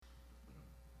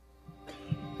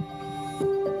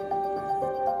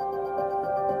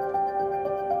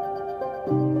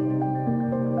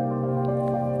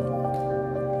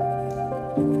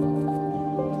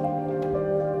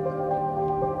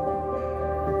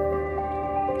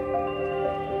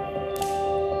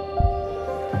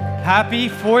Happy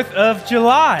 4th of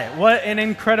July. What an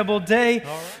incredible day.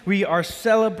 We are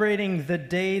celebrating the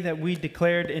day that we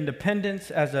declared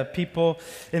independence as a people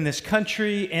in this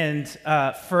country. And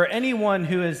for anyone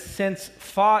who has since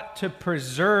fought to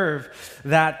preserve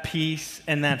that peace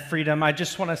and that freedom, I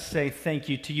just want to say thank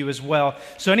you to you as well.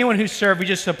 So anyone who served, we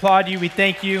just applaud you. We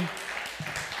thank you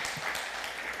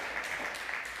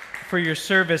for your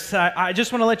service. I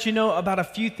just want to let you know about a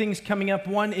few things coming up.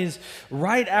 One is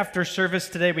right after service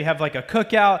today, we have like a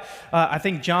cookout. I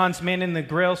think John's manning the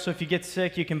grill, so if you get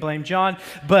sick, you can blame John.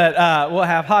 But we'll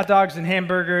have hot dogs and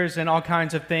hamburgers and all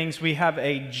kinds of things. We have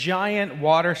a giant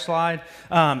water slide,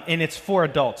 and it's for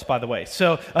adults, by the way.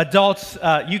 So adults,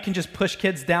 you can just push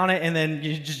kids down it, and then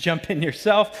you just jump in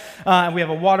yourself. We have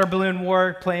a water balloon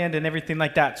war planned and everything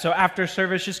like that. So after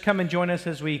service, just come and join us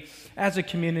as we, as a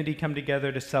community, come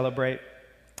together to celebrate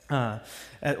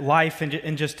at life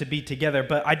and just to be together.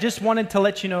 But I just wanted to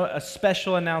let you know a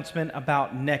special announcement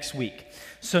about next week.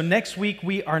 So next week,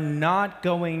 we are not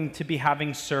going to be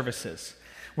having services.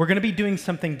 We're going to be doing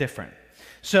something different.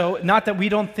 So not that we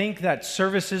don't think that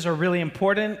services are really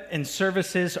important and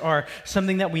services are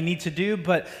something that we need to do,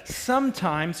 but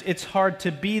sometimes it's hard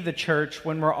to be the church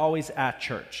when we're always at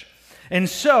church. And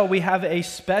so we have a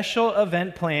special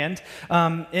event planned,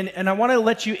 and I want to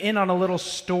let you in on a little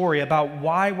story about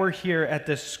why we're here at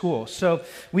this school. So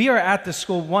we are at the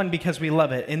school, one, because we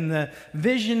love it, and the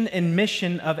vision and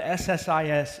mission of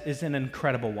SSIS is an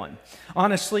incredible one.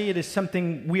 Honestly, it is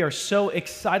something we are so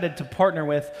excited to partner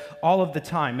with all of the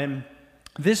time, and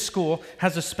this school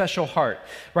has a special heart,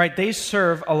 right? They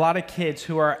serve a lot of kids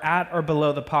who are at or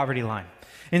below the poverty line.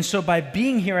 And so by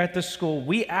being here at the school,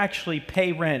 we actually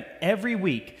pay rent every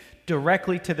week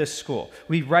directly to this school.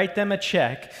 We write them a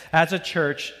check as a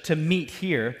church to meet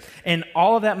here, and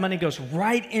all of that money goes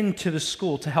right into the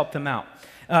school to help them out.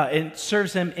 It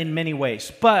serves them in many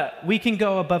ways. But we can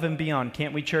go above and beyond,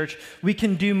 can't we, church? We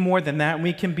can do more than that, and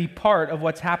we can be part of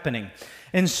what's happening.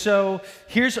 And so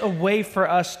here's a way for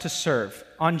us to serve.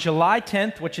 On July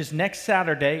 10th, which is next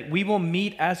Saturday, we will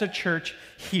meet as a church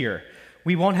here.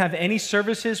 We won't have any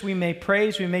services. We may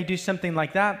praise, we may do something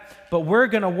like that, but we're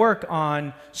going to work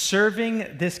on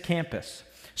serving this campus.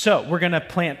 So we're going to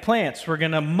plant plants, we're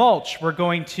going to mulch,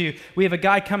 we have a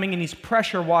guy coming and he's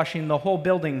pressure washing the whole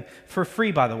building for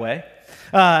free, by the way.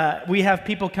 We have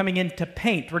people coming in to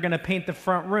paint. We're going to paint the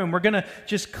front room. We're going to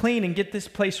just clean and get this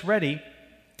place ready.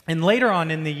 And later on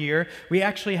in the year, we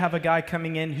actually have a guy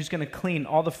coming in who's going to clean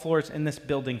all the floors in this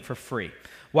building for free.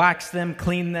 Wax them,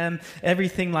 clean them,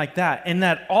 everything like that. And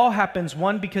that all happens,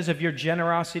 one, because of your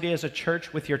generosity as a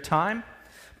church with your time,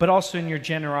 but also in your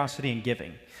generosity in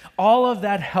giving. All of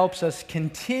that helps us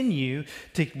continue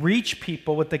to reach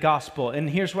people with the gospel. And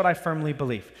here's what I firmly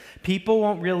believe. People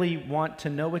won't really want to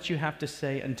know what you have to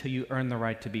say until you earn the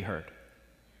right to be heard.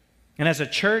 And as a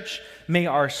church, may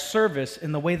our service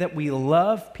in the way that we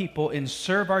love people and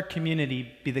serve our community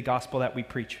be the gospel that we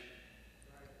preach.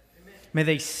 May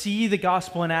they see the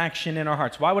gospel in action in our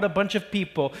hearts. Why would a bunch of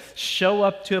people show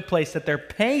up to a place that they're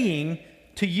paying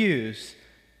to use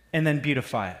and then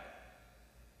beautify it?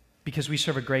 Because we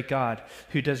serve a great God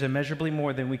who does immeasurably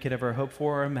more than we could ever hope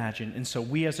for or imagine. And so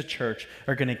we as a church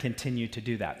are going to continue to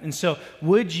do that. And so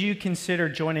would you consider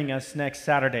joining us next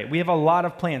Saturday? We have a lot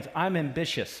of plans. I'm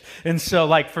ambitious. And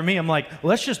so for me, I'm like,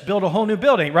 let's just build a whole new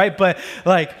building, right? But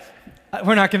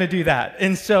we're not going to do that.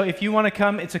 And so if you want to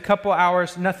come, it's a couple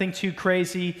hours, nothing too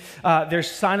crazy. There's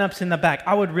signups in the back.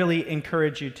 I would really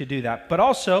encourage you to do that. But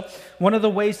also, one of the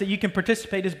ways that you can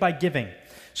participate is by giving.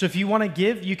 So if you want to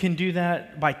give, you can do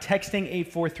that by texting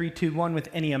 84321 with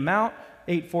any amount,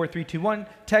 84321.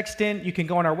 Text in. You can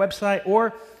go on our website,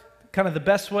 or kind of the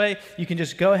best way, you can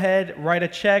just go ahead, write a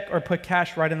check, or put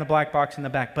cash right in the black box in the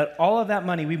back. But all of that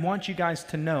money, we want you guys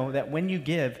to know that when you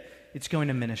give, it's going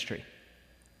to ministry.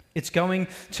 It's going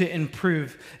to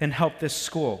improve and help this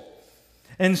school.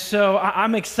 And so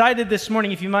I'm excited this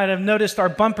morning. If you might have noticed, our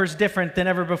bumper's different than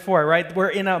ever before, right? We're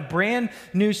in a brand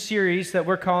new series that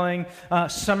we're calling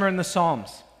Summer in the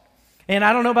Psalms. And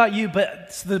I don't know about you,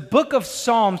 but the book of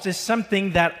Psalms is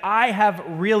something that I have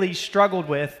really struggled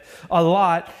with a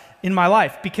lot in my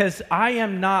life, because I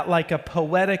am not like a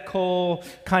poetical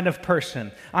kind of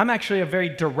person. I'm actually a very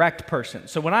direct person.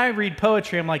 So when I read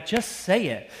poetry, I'm like, just say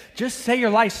it. Just say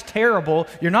your life's terrible.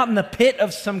 You're not in the pit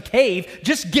of some cave.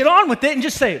 Just get on with it and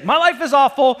just say, my life is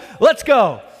awful. Let's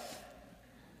go.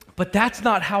 But that's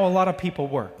not how a lot of people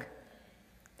work,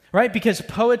 right? Because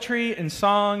poetry and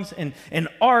songs and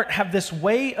art have this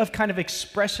way of kind of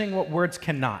expressing what words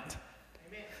cannot.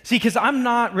 See, because I'm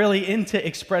not really into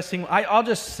expressing, I'll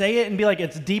just say it and be like,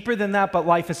 it's deeper than that, but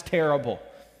life is terrible.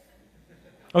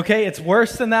 Okay, it's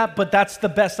worse than that, but that's the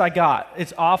best I got.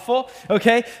 It's awful,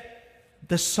 okay?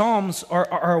 The Psalms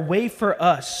are a way for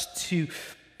us to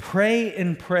pray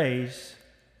and praise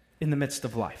in the midst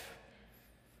of life.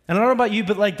 And I don't know about you,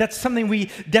 but like that's something we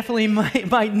definitely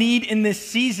might need in this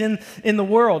season in the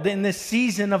world, in this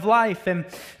season of life. And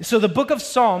so the book of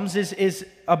Psalms is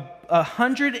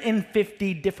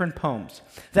 150 different poems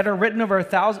that are written over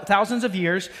thousands of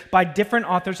years by different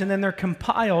authors, and then they're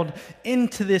compiled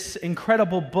into this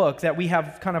incredible book that we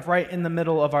have kind of right in the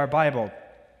middle of our Bible.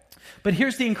 But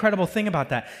here's the incredible thing about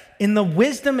that. In the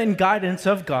wisdom and guidance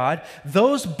of God,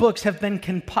 those books have been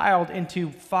compiled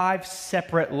into 5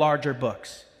 separate larger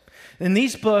books. And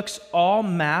these books all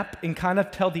map and kind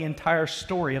of tell the entire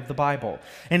story of the Bible.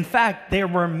 In fact, they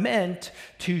were meant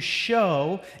to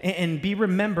show and be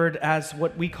remembered as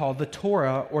what we call the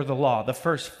Torah or the law, the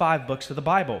first 5 books of the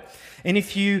Bible. And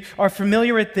if you are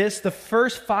familiar with this, the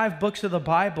first 5 books of the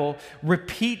Bible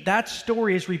that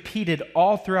story is repeated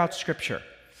all throughout Scripture.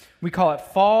 We call it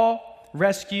fall,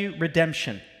 rescue,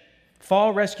 redemption.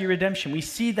 Fall, rescue, redemption. We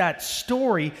see that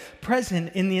story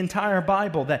present in the entire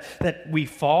Bible, that we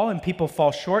fall and people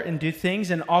fall short and do things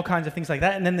and all kinds of things like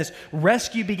that. And then this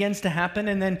rescue begins to happen.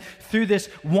 And then through this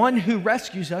one who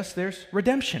rescues us, there's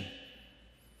redemption.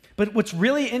 But what's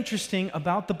really interesting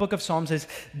about the book of Psalms is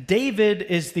David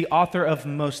is the author of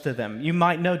most of them. You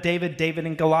might know David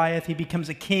and Goliath. He becomes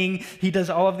a king. He does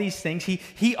all of these things.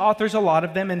 He authors a lot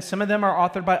of them, and some of them are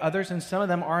authored by others, and some of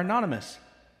them are anonymous.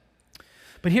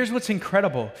 But here's what's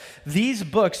incredible. These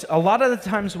books, a lot of the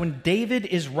times when David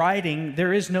is writing,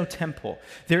 there is no temple.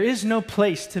 There is no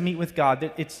place to meet with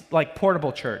God. It's like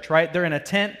portable church, right? They're in a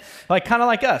tent, like kind of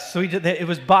like us. So it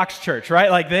was box church, right?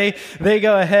 Like they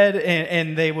go ahead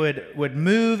and they would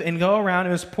move and go around. It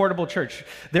was portable church.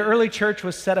 The early church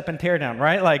was set up and tear down,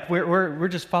 right? Like we're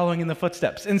just following in the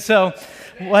footsteps. And so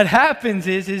what happens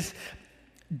is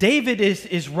David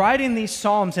is writing these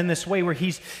Psalms in this way where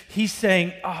he's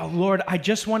saying, oh, Lord, I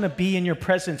just want to be in your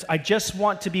presence. I just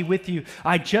want to be with you.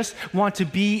 I just want to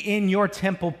be in your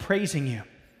temple praising you.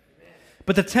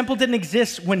 But the temple didn't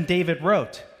exist when David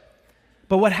wrote.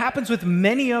 But what happens with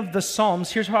many of the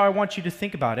Psalms, here's how I want you to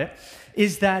think about it,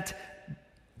 is that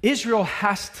Israel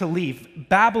has to leave.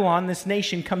 Babylon, this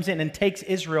nation, comes in and takes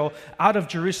Israel out of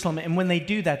Jerusalem. And when they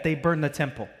do that, they burn the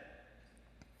temple.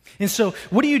 And so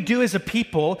what do you do as a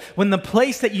people when the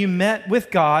place that you met with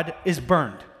God is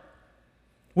burned?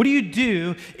 What do you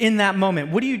do in that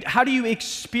moment? How do you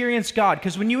experience God?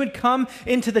 Because when you would come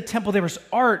into the temple, there was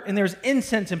art and there was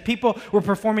incense and people were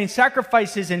performing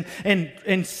sacrifices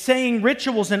and saying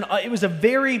rituals, and it was a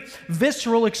very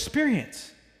visceral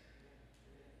experience.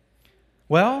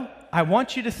 Well, I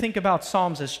want you to think about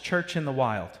Psalms as church in the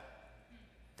wild.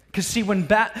 Because see,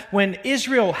 when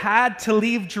Israel had to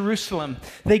leave Jerusalem,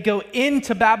 they go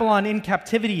into Babylon in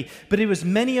captivity, but it was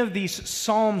many of these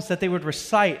psalms that they would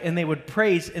recite and they would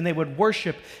praise and they would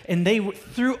worship, and they,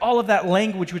 through all of that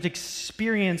language, would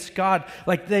experience God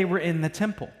like they were in the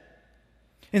temple.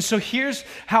 And so here's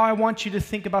how I want you to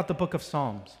think about the book of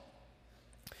Psalms.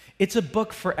 It's a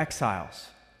book for exiles.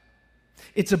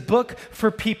 It's a book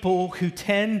for people who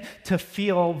tend to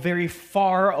feel very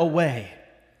far away.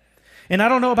 And I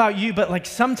don't know about you, but like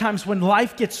sometimes when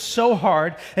life gets so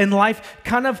hard and life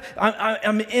kind of,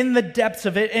 I'm in the depths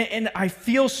of it and I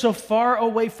feel so far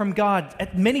away from God,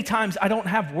 at many times I don't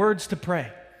have words to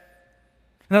pray.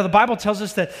 Now the Bible tells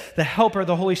us that the Helper,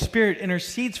 the Holy Spirit,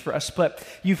 intercedes for us, but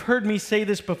you've heard me say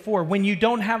this before. When you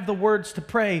don't have the words to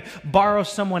pray, borrow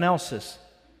someone else's.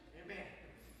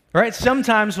 Right?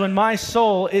 Sometimes when my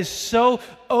soul is so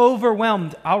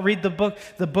overwhelmed, I'll read the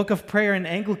book of prayer in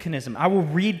Anglicanism. I will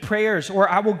read prayers, or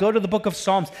I will go to the book of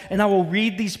Psalms and I will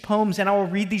read these poems and I will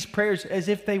read these prayers as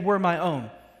if they were my own.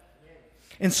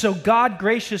 And so God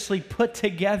graciously put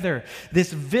together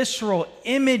this visceral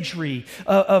imagery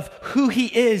of who he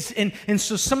is. And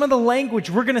so some of the language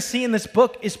we're going to see in this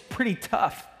book is pretty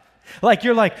tough. Like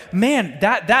you're like, man,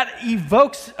 that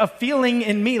evokes a feeling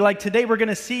in me. Like today we're going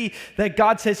to see that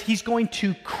God says he's going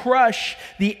to crush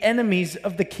the enemies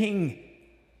of the king.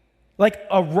 Like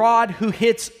a rod who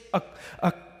hits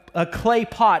a clay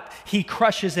pot, he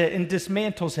crushes it and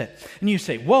dismantles it. And you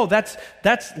say, whoa, that's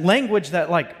language that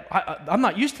like, I'm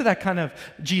not used to that kind of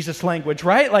Jesus language,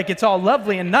 right? Like it's all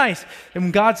lovely and nice.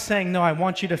 And God's saying, no, I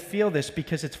want you to feel this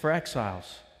because it's for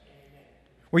exiles.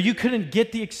 Where you couldn't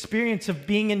get the experience of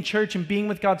being in church and being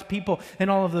with God's people and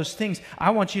all of those things, I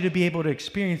want you to be able to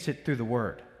experience it through the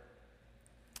Word.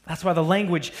 That's why the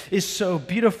language is so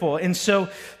beautiful. And so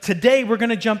today we're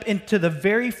going to jump into the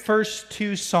very first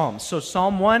 2 Psalms. So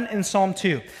Psalm 1 and Psalm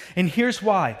 2. And here's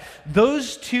why.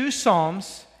 Those 2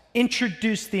 Psalms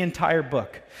introduce the entire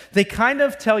book. They kind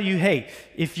of tell you, hey,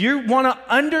 if you want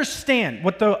to understand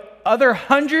what the other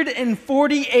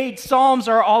 148 Psalms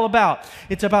are all about,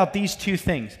 it's about these two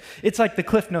things. It's like the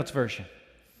Cliff Notes version,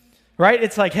 right?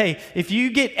 It's like, hey, if you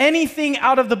get anything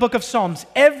out of the book of Psalms,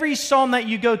 every Psalm that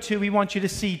you go to, we want you to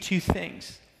see two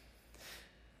things.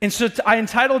 And so I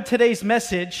entitled today's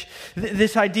message,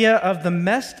 this idea of the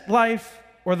messed life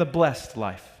or the blessed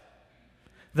life.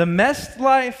 The messed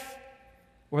life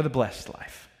or the blessed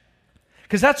life.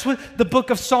 Because that's what the book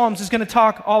of Psalms is going to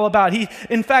talk all about.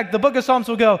 In fact, the book of Psalms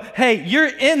will go, hey, you're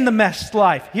in the messed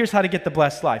life. Here's how to get the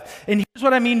blessed life. And here's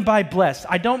what I mean by blessed.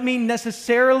 I don't mean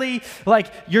necessarily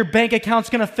like your bank account's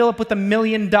going to fill up with $1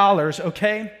 million,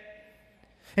 okay?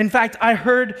 In fact, I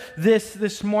heard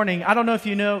this morning. I don't know if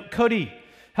you know. Cody,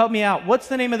 help me out. What's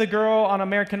the name of the girl on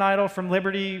American Idol from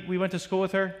Liberty? We went to school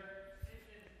with her.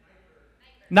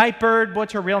 Nightbird.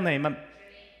 What's her real name?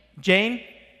 Jane?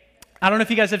 I don't know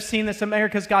if you guys have seen this.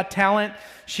 America's Got Talent.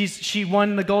 She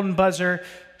won the Golden Buzzer.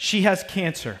 She has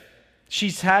cancer.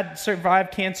 She's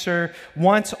survived cancer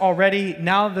once already.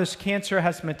 Now this cancer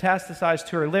has metastasized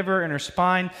to her liver and her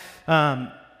spine.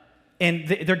 And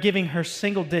they're giving her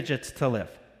single digits to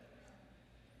live.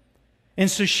 And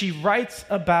so she writes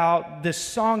about this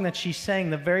song that she sang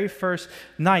the very first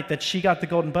night that she got the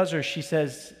Golden Buzzer. She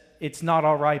says, it's not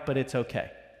all right, but it's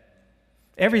okay.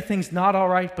 Everything's not all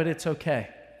right, but it's okay.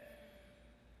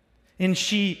 And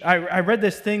I read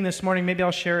this thing this morning, maybe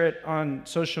I'll share it on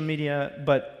social media,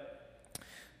 but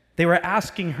they were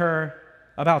asking her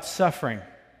about suffering,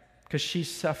 because she's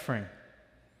suffering.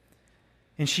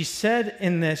 And she said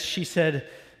in this, she said,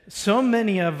 so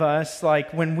many of us,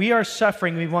 like when we are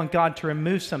suffering, we want God to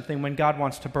remove something when God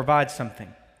wants to provide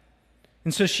something.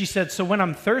 And so she said, so when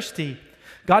I'm thirsty,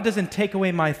 God doesn't take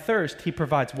away my thirst, He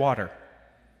provides water.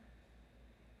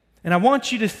 And I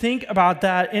want you to think about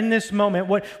that in this moment,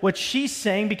 what she's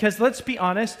saying, because let's be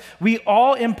honest, we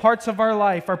all in parts of our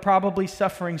life are probably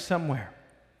suffering somewhere.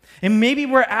 And maybe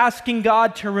we're asking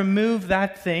God to remove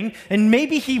that thing, and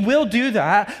maybe He will do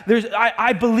that.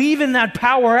 I believe in that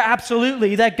power,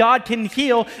 absolutely, that God can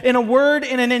heal in a word,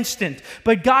 in an instant.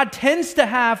 But God tends to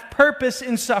have purpose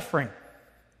in suffering.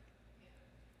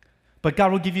 But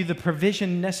God will give you the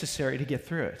provision necessary to get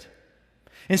through it.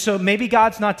 And so maybe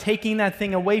God's not taking that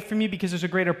thing away from you because there's a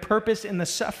greater purpose in the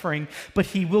suffering, but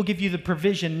He will give you the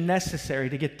provision necessary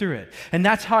to get through it. And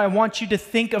that's how I want you to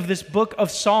think of this book of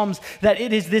Psalms, that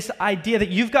it is this idea that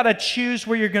you've got to choose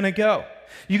where you're going to go.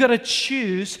 You've got to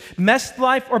choose messed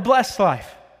life or blessed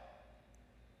life.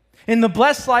 And the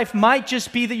blessed life might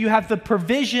just be that you have the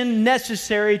provision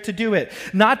necessary to do it,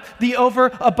 not the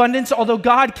overabundance. Although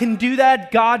God can do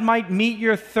that, God might meet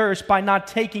your thirst by not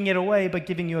taking it away, but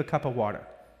giving you a cup of water.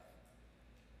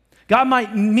 God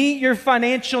might meet your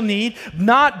financial need,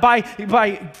 not by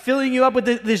filling you up with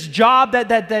this job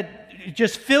that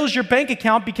just fills your bank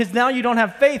account because now you don't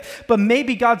have faith, but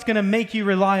maybe God's going to make you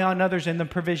rely on others and the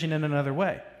provision in another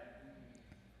way.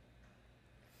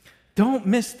 Don't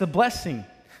miss the blessing.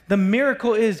 The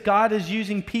miracle is God is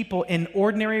using people in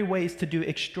ordinary ways to do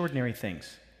extraordinary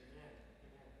things.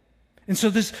 And so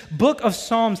this book of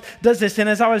Psalms does this. And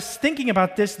as I was thinking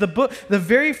about this, the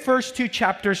very first two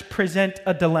chapters present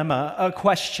a dilemma, a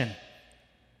question.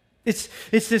 It's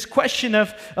this question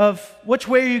of which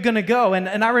way are you going to go?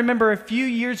 And I remember a few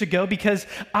years ago, because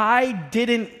I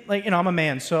didn't, I'm a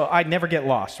man, so I never get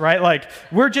lost, right? Like,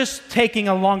 we're just taking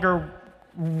a longer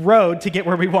road to get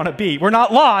where we want to be. We're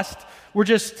not lost. We're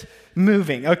just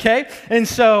moving, okay? And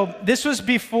so this was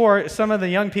before some of the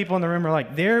young people in the room were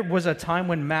like, there was a time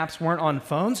when maps weren't on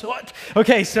phones? What?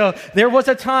 Okay, so there was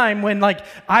a time when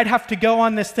I'd have to go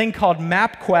on this thing called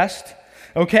MapQuest,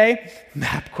 okay?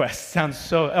 MapQuest sounds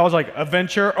so, I was like,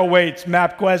 adventure awaits,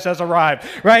 MapQuest has arrived,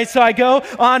 right? So I go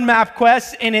on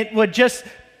MapQuest and it would just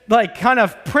kind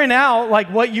of print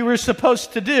out what you were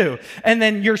supposed to do. And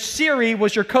then your Siri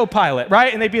was your co-pilot,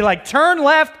 right? And they'd be like, turn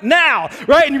left now,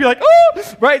 right? And you'd be like,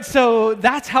 oh, right? So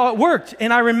that's how it worked.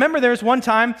 And I remember there was one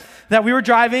time that we were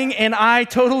driving and I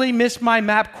totally missed my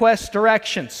MapQuest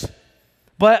directions,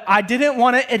 but I didn't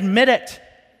want to admit it.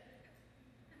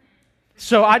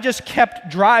 So I just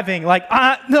kept driving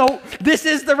no, this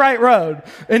is the right road.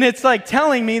 And it's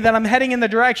telling me that I'm heading in the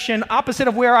direction opposite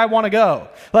of where I want to go.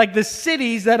 The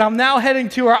cities that I'm now heading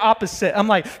to are opposite. I'm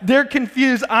like, they're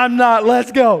confused. I'm not.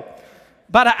 Let's go.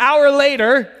 About an hour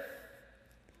later,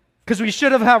 because we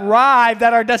should have arrived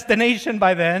at our destination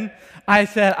by then, I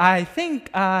said, I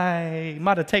think I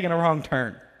might have taken a wrong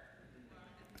turn.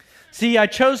 See, I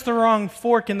chose the wrong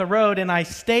fork in the road and I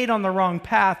stayed on the wrong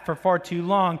path for far too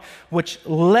long, which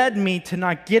led me to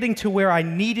not getting to where I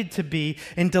needed to be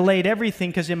and delayed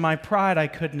everything because in my pride I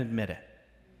couldn't admit it.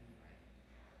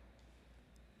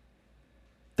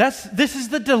 This is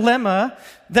the dilemma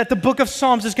that the book of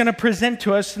Psalms is going to present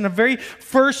to us in the very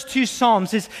first two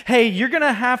Psalms is, hey, you're going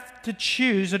to have to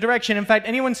choose a direction. In fact,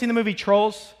 anyone seen the movie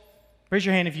Trolls? Raise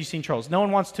your hand if you've seen Trolls. No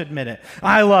one wants to admit it.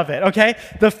 I love it, okay?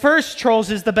 The first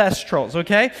Trolls is the best Trolls,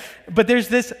 okay? But there's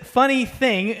this funny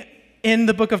thing in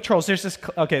the book of Trolls. There's this,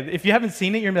 okay, if you haven't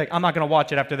seen it, you're going to be like, I'm not going to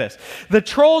watch it after this. The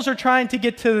Trolls are trying to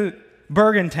get to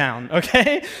Bergentown,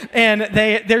 okay? And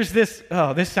there's this,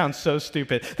 oh, this sounds so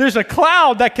stupid. There's a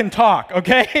cloud that can talk,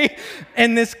 okay?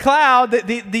 And this cloud,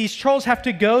 these trolls have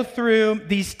to go through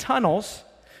these tunnels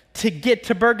to get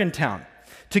to Bergentown,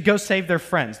 to go save their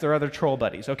friends, their other troll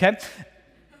buddies, okay?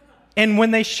 And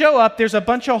when they show up, there's a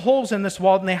bunch of holes in this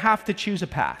wall, and they have to choose a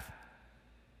path.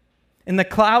 And the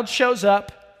cloud shows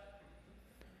up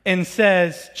and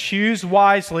says, choose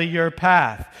wisely your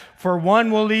path, for one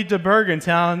will lead to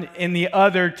Bergentown, and the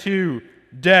other to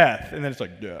death. And then it's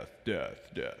like, death, death,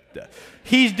 death, death.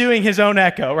 He's doing his own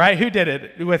echo, right? Who did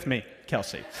it with me?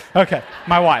 Kelsey. Okay,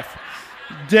 my wife.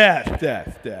 Death,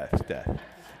 death, death, death.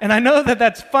 And I know that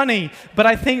that's funny, but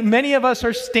I think many of us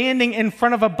are standing in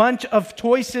front of a bunch of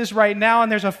choices right now,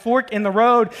 and there's a fork in the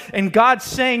road, and God's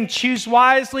saying, choose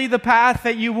wisely the path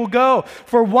that you will go,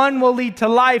 for one will lead to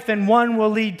life, and one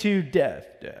will lead to death,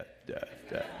 death, death,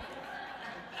 death.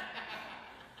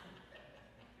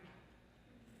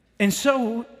 And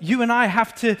so you and I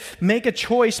have to make a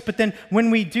choice, but then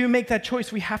when we do make that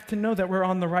choice, we have to know that we're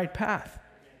on the right path.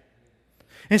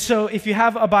 And so if you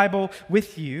have a Bible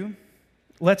with you,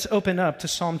 let's open up to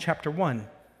Psalm chapter 1.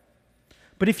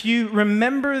 But if you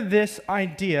remember this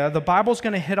idea, the Bible's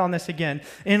going to hit on this again.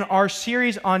 In our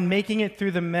series on making it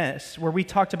through the mess, where we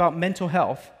talked about mental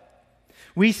health,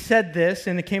 we said this,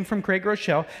 and it came from Craig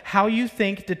Rochelle, how you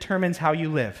think determines how you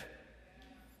live.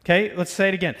 Okay, let's say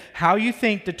it again. How you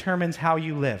think determines how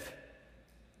you live.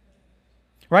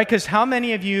 Right? Because how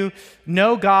many of you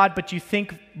know God, but you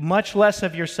think much less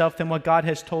of yourself than what God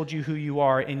has told you who you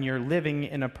are, and you're living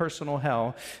in a personal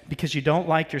hell because you don't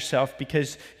like yourself,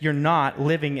 because you're not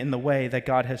living in the way that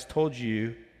God has told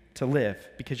you to live,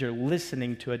 because you're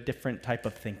listening to a different type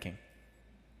of thinking.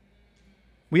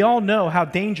 We all know how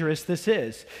dangerous this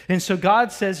is. And so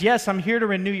God says, yes, I'm here to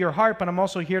renew your heart, but I'm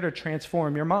also here to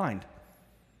transform your mind.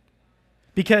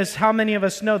 Because how many of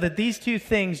us know that these two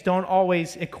things don't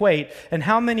always equate? And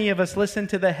how many of us listen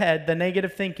to the head, the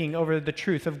negative thinking, over the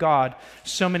truth of God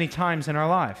so many times in our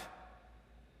life?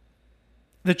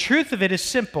 The truth of it is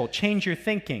simple. Change your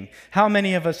thinking. How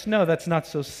many of us know that's not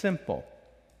so simple?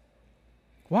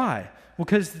 Why? Well,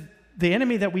 because the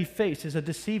enemy that we face is a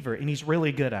deceiver, and he's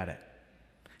really good at it.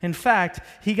 In fact,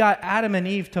 he got Adam and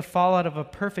Eve to fall out of a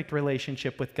perfect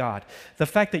relationship with God. The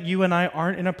fact that you and I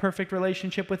aren't in a perfect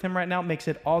relationship with him right now makes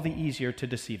it all the easier to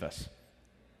deceive us.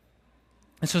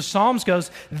 And so Psalms goes,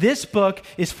 this book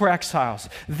is for exiles.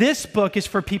 This book is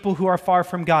for people who are far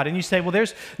from God. And you say, well,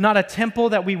 there's not a temple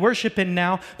that we worship in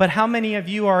now, but how many of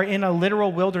you are in a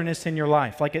literal wilderness in your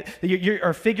life, like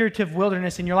a figurative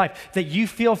wilderness in your life, that you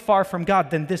feel far from God?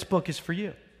 Then this book is for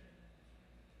you.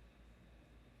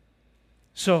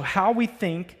 So how we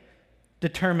think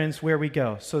determines where we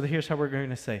go. So here's how we're going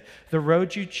to say. The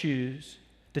road you choose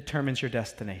determines your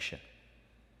destination.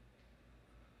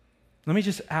 Let me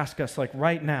just ask us, like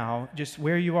right now, just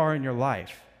where you are in your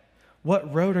life.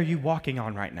 What road are you walking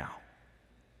on right now?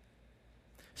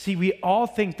 See, we all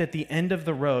think that the end of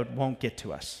the road won't get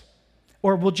to us,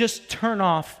 or we'll just turn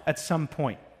off at some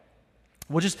point.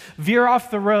 We'll just veer off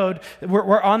the road.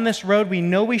 We're on this road we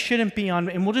know we shouldn't be on,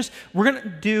 and we're going to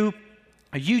do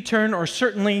a U-turn, or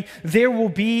certainly there will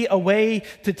be a way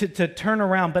to turn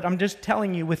around. But I'm just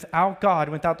telling you, without God,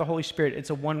 without the Holy Spirit, it's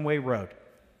a one-way road.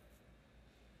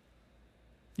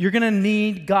 You're going to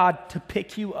need God to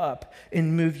pick you up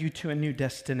and move you to a new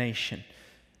destination.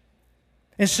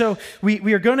 And so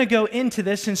we are going to go into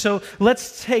this. And so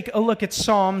let's take a look at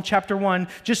Psalm chapter 1,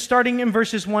 just starting in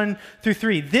verses 1 through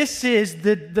 3. This is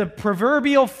the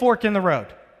proverbial fork in the road.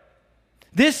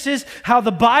 This is how the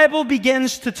Bible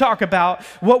begins to talk about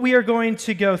what we are going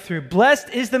to go through. Blessed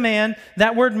is the man.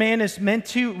 That word man is meant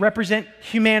to represent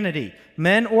humanity,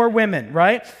 men or women,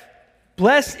 right?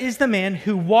 Blessed is the man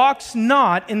who walks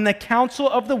not in the counsel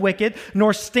of the wicked,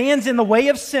 nor stands in the way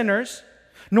of sinners,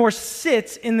 nor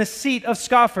sits in the seat of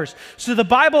scoffers. So the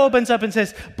Bible opens up and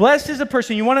says, blessed is a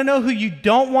person. You want to know who you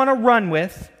don't want to run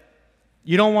with?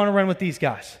 You don't want to run with these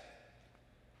guys,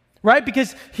 right?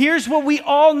 Because here's what we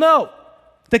all know.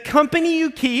 The company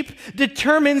you keep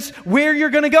determines where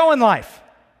you're going to go in life.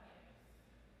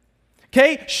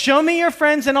 Okay? Show me your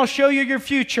friends and I'll show you your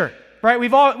future. Right?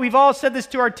 We've all said this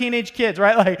to our teenage kids,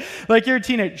 right? Like you're a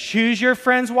teenager. Choose your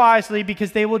friends wisely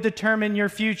because they will determine your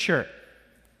future.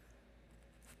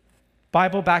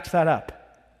 Bible backs that up.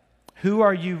 Who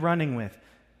are you running with?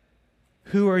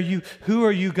 Who are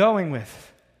you going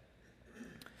with?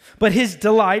 But his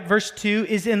delight, verse 2,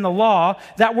 is in the law.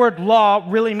 That word law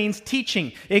really means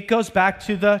teaching. It goes back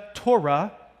to the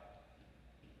Torah,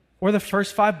 or the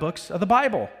first 5 books of the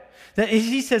Bible. That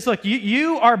he says, look,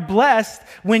 you are blessed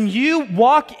when you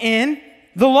walk in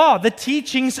the law, the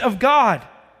teachings of God.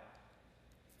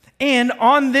 And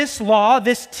on this law,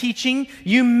 this teaching,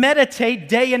 you meditate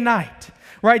day and night.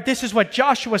 Right? This is what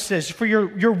Joshua says. For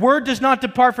your word does not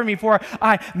depart from me, for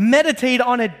I meditate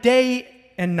on it day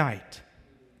and night.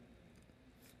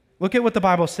 Look at what the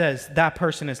Bible says that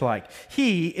person is like.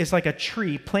 He is like a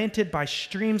tree planted by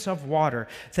streams of water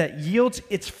that yields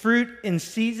its fruit in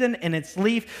season, and its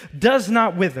leaf does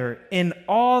not wither. In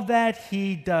all that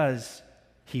he does,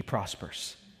 he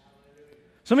prospers.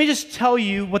 So let me just tell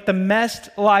you what the messed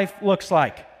life looks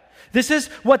like. This is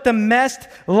what the messed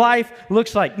life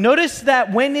looks like. Notice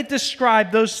that when it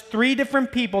described those 3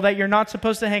 different people that you're not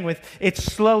supposed to hang with, it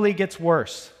slowly gets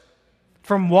worse.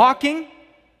 From walking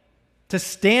to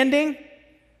standing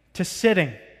to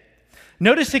sitting.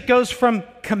 Notice it goes from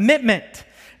commitment.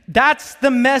 That's the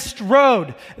messed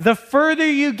road. The further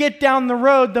you get down the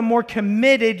road, the more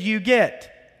committed you get.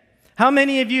 How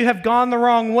many of you have gone the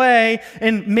wrong way,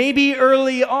 and maybe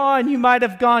early on you might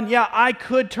have gone, yeah, I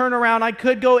could turn around, I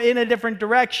could go in a different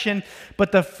direction,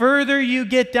 but the further you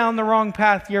get down the wrong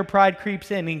path, your pride creeps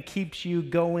in and keeps you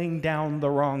going down the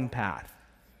wrong path.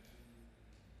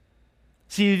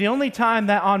 See, the only time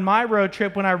that on my road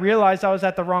trip when I realized I was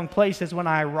at the wrong place is when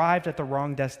I arrived at the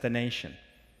wrong destination.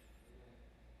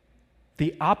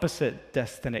 The opposite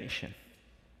destination.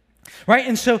 Right?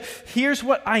 And so here's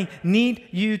what I need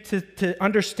you to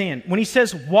understand. When he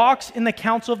says walks in the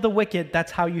counsel of the wicked,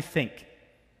 that's how you think.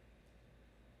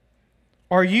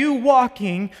 Are you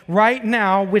walking right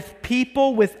now with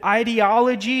people, with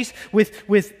ideologies, with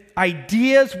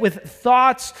ideas, with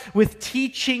thoughts, with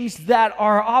teachings that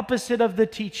are opposite of the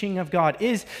teaching of God?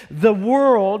 Is the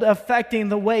world affecting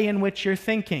the way in which you're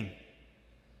thinking?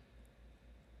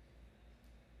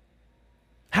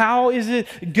 How is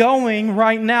it going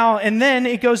right now? And then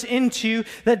it goes into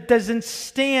that doesn't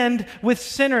stand with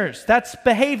sinners. That's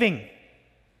behaving.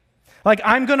 Like,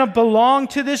 I'm going to belong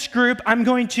to this group, I'm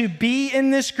going to be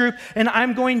in this group, and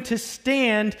I'm going to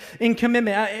stand in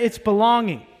commitment. It's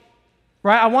belonging.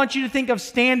 Right? I want you to think of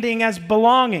standing as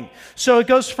belonging. So it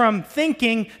goes from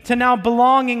thinking to now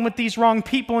belonging with these wrong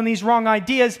people and these wrong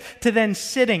ideas to then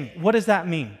sitting. What does that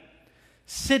mean?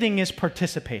 Sitting is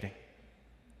participating.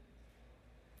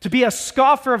 To be a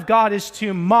scoffer of God is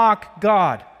to mock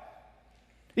God.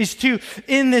 Is to,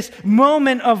 in this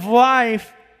moment of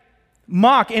life,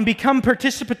 mock and become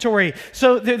participatory.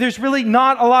 So there's really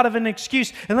not a lot of an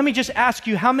excuse. And let me just ask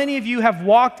you, how many of you have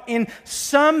walked in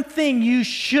something you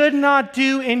should not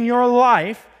do in your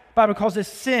life? The Bible calls this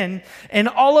sin. And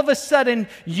all of a sudden,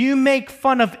 you make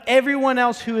fun of everyone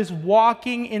else who is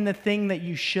walking in the thing that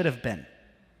you should have been.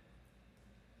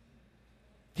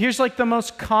 Here's like the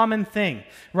most common thing,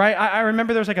 right? I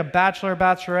remember there was like a bachelor,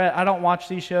 bachelorette. I don't watch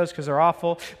these shows because they're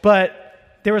awful. But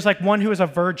there was like one who was a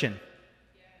virgin.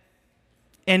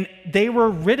 And they were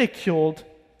ridiculed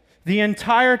the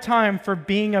entire time for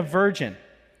being a virgin.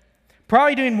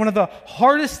 Probably doing one of the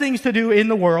hardest things to do in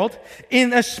the world,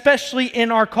 especially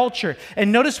in our culture.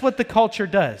 And notice what the culture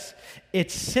does.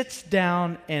 It sits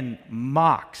down and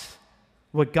mocks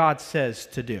what God says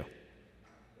to do.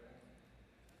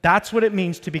 That's what it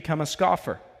means to become a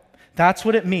scoffer. That's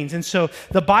what it means. And so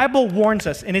the Bible warns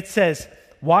us, and it says,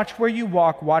 watch where you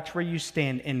walk, watch where you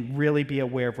stand, and really be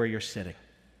aware of where you're sitting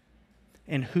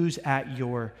and who's at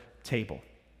your table.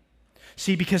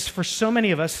 See, because for so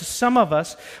many of us, some of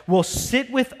us will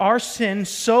sit with our sin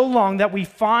so long that we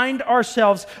find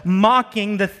ourselves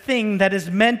mocking the thing that is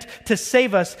meant to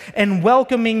save us and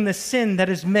welcoming the sin that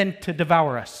is meant to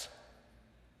devour us.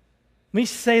 Let me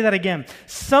say that again.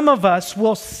 Some of us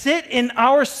will sit in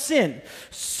our sin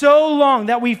so long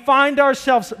that we find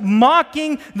ourselves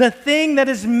mocking the thing that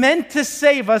is meant to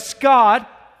save us, God,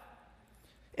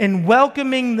 and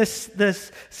welcoming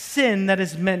this sin that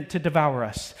is meant to devour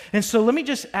us. And so let me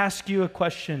just ask you a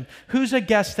question. Who's a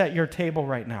guest at your table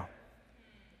right now?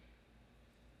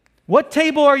 What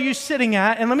table are you sitting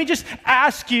at? And let me just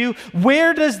ask you,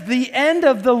 where does the end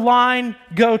of the line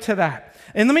go to that?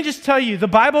 And let me just tell you, the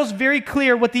Bible's very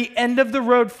clear what the end of the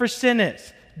road for sin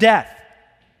is. Death.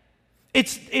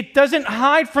 It doesn't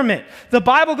hide from it. The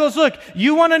Bible goes, look,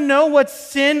 you want to know what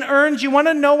sin earns? You want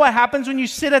to know what happens when you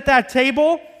sit at that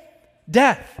table?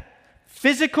 Death.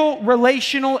 Physical,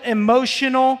 relational,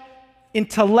 emotional,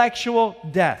 intellectual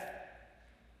death.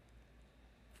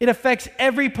 It affects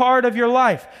every part of your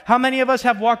life. How many of us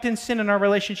have walked in sin and our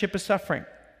relationship is suffering?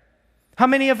 How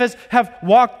many of us have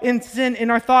walked in sin in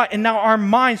our thought and now our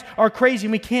minds are crazy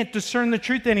and we can't discern the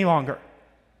truth any longer?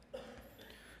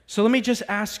 So let me just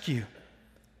ask you,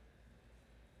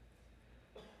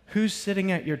 who's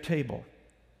sitting at your table?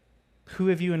 Who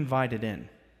have you invited in?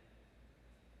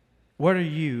 What are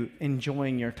you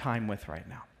enjoying your time with right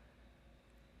now?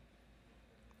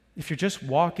 If you're just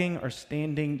walking or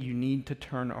standing, you need to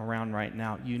turn around right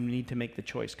now. You need to make the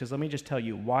choice. Because let me just tell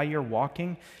you, while you're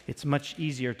walking, it's much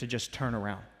easier to just turn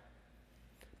around.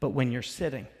 But when you're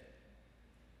sitting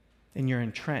and you're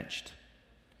entrenched,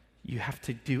 you have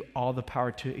to do all the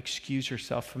power to excuse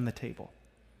yourself from the table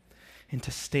and to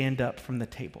stand up from the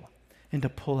table and to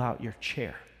pull out your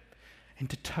chair and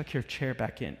to tuck your chair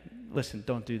back in. Listen,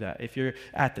 don't do that. If you're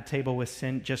at the table with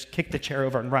sin, just kick the chair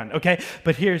over and run, okay?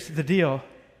 But here's the deal.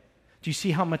 Do you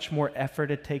see how much more effort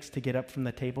it takes to get up from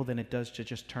the table than it does to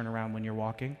just turn around when you're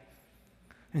walking?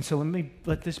 And so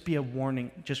let this be a warning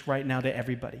just right now to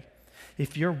everybody.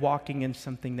 If you're walking in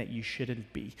something that you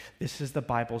shouldn't be, this is the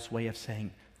Bible's way of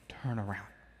saying, turn around.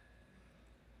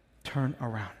 Turn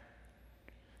around.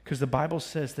 Because the Bible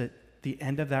says that the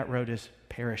end of that road is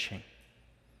perishing.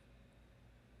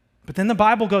 But then the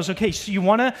Bible goes, okay, so you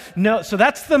want to know, so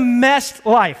that's the messed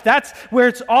life. That's where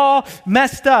it's all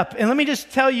messed up. And let me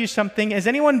just tell you something. Has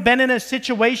anyone been in a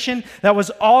situation that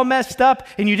was all messed up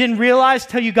and you didn't realize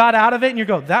till you got out of it and you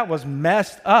go, that was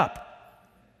messed up?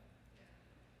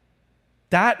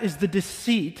 That is the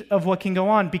deceit of what can go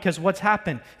on, because what's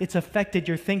happened? It's affected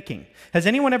your thinking. Has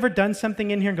anyone ever done something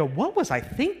in here and go, what was I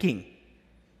thinking?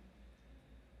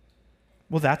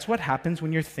 Well, that's what happens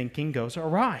when your thinking goes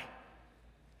awry.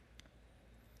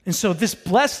 And so this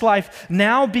blessed life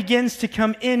now begins to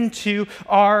come into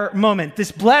our moment.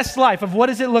 This blessed life of what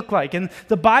does it look like? And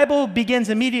the Bible begins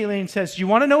immediately and says, you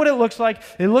want to know what it looks like?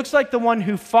 It looks like the one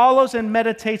who follows and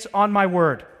meditates on my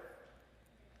word.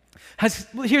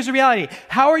 Here's the reality.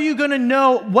 How are you going to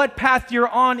know what path you're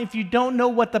on if you don't know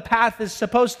what the path is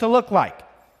supposed to look like?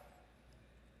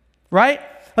 Right?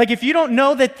 Like if you don't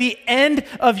know that the end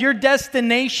of your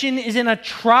destination is in a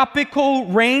tropical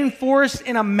rainforest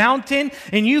in a mountain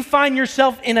and you find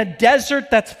yourself in a desert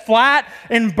that's flat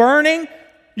and burning,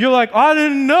 you're like, I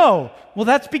didn't know. Well,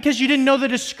 that's because you didn't know the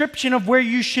description of where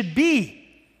you should be.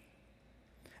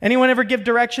 Anyone ever give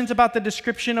directions about the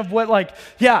description of what, like,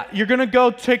 yeah, you're going to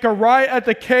go take a right at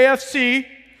the KFC,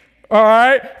 all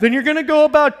right? Then you're going to go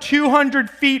about 200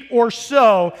 feet or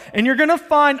so, and you're going to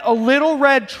find a little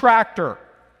red tractor.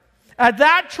 At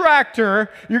that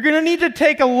tractor, you're going to need to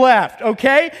take a left,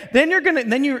 okay? Then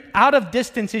you're out of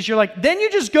distances. You're like, then you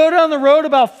just go down the road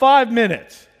about 5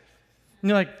 minutes. And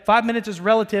you're like, 5 minutes is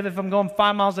relative. If I'm going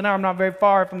 5 miles an hour, I'm not very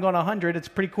far. If I'm going 100, it's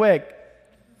pretty quick.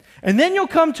 And then you'll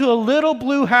come to a little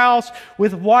blue house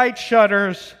with white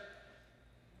shutters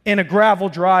in a gravel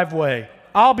driveway.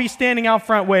 I'll be standing out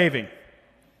front waving.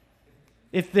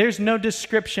 If there's no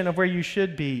description of where you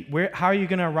should be, how are you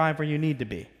going to arrive where you need to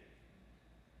be?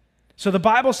 So the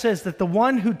Bible says that the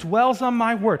one who dwells on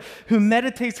my word, who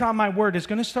meditates on my word, is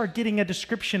going to start getting a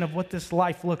description of what this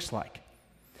life looks like,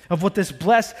 of what this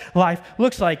blessed life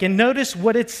looks like. And notice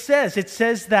what it says. It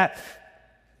says that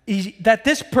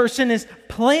this person is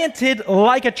planted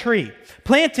like a tree.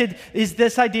 Planted is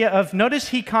this idea of, notice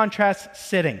he contrasts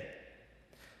sitting.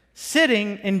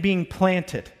 Sitting and being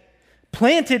planted.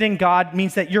 Planted in God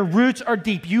means that your roots are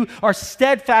deep. You are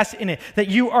steadfast in it, that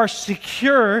you are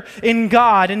secure in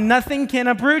God and nothing can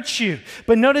uproot you.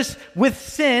 But notice with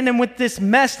sin and with this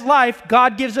messed life,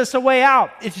 God gives us a way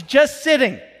out. It's just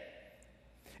sitting.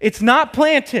 It's not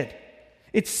planted.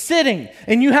 It's sitting.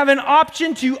 And you have an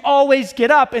option to always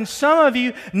get up. And some of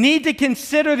you need to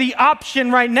consider the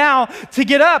option right now to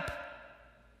get up.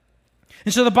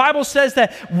 And so the Bible says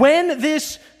that when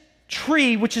this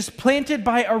tree, which is planted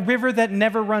by a river that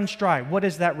never runs dry. What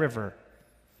is that river?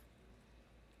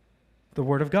 The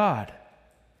Word of God,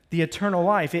 the eternal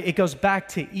life. It goes back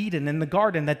to Eden in the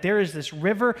garden, that there is this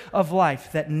river of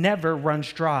life that never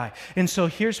runs dry. And so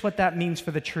here's what that means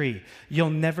for the tree. You'll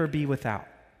never be without.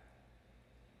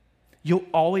 You'll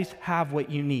always have what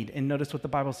you need. And notice what the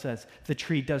Bible says. The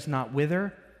tree does not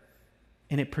wither,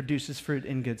 and it produces fruit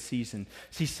in good season.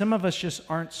 See, some of us just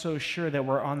aren't so sure that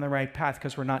we're on the right path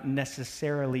because we're not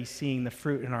necessarily seeing the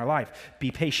fruit in our life.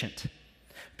 Be patient.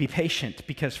 Be patient,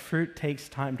 because fruit takes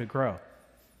time to grow.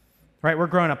 right? We're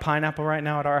growing a pineapple right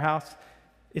now at our house.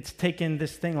 It's taken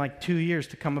this thing like 2 years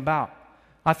to come about.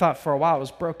 I thought for a while it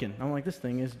was broken. I'm like, this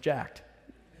thing is jacked.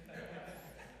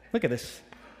 Look at this.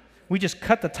 We just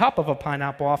cut the top of a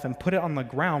pineapple off and put it on the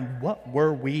ground. What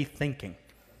were we thinking?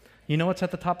 You know what's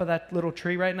at the top of that little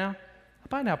tree right now? A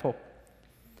pineapple.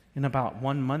 In about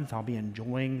 1 month, I'll be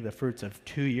enjoying the fruits of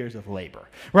 2 years of labor,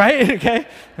 right? Okay?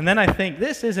 And then I think,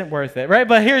 this isn't worth it, right?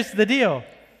 But here's the deal.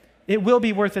 It will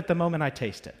be worth it the moment I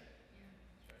taste it.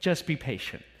 Just be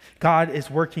patient. God is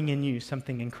working in you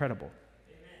something incredible.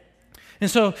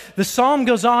 And so the psalm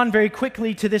goes on very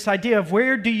quickly to this idea of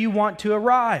where do you want to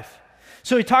arrive?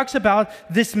 So he talks about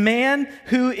this man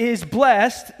who is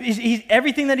blessed.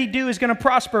 Everything that he do is going to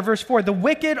prosper. Verse 4, the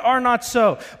wicked are not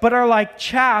so, but are like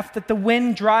chaff that the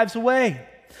wind drives away.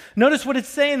 Notice what it's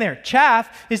saying there.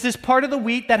 Chaff is this part of the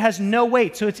wheat that has no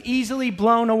weight, so it's easily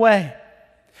blown away.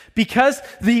 Because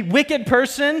the wicked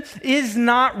person is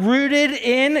not rooted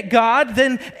in God,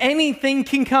 then anything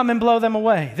can come and blow them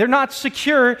away. They're not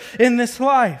secure in this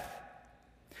life.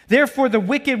 Therefore, the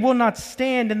wicked will not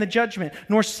stand in the judgment,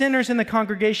 nor sinners in the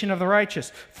congregation of the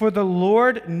righteous. For the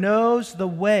Lord knows the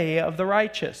way of the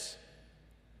righteous.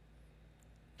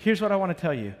 Here's what I want to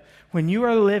tell you. When you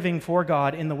are living for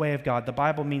God in the way of God, the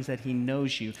Bible means that He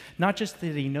knows you. Not just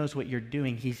that He knows what you're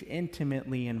doing, He's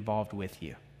intimately involved with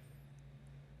you.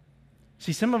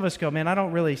 See, some of us go, man, I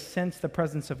don't really sense the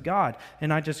presence of God.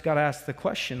 And I just got to ask the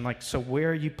question, like, so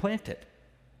where are you planted?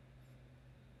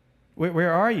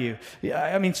 Where are you?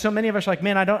 I mean, so many of us are like,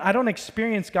 man, I don't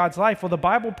experience God's life. Well, the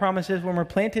Bible promises when we're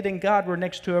planted in God, we're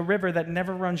next to a river that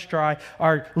never runs dry.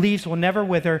 Our leaves will never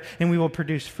wither, and we will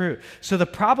produce fruit. So the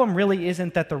problem really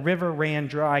isn't that the river ran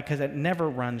dry because it never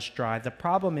runs dry. The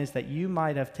problem is that you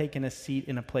might have taken a seat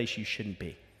in a place you shouldn't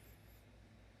be.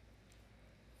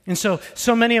 And so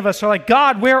many of us are like,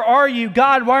 God, where are you?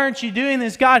 God, why aren't you doing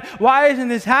this? God, why isn't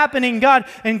this happening? God,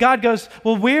 and God goes,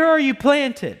 well, where are you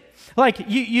planted? Like,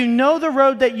 you know the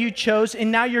road that you chose,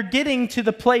 and now you're getting to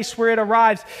the place where it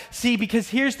arrives. See, because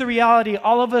here's the reality.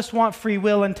 All of us want free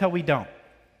will until we don't.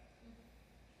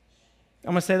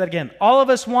 I'm going to say that again. All of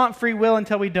us want free will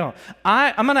until we don't.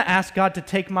 I'm going to ask God to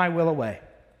take my will away.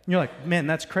 And you're like, man,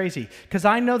 that's crazy. Because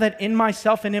I know that in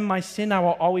myself and in my sin, I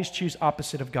will always choose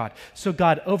opposite of God. So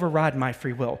God, override my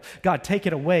free will. God, take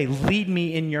it away. Lead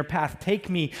me in your path. Take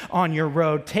me on your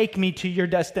road. Take me to your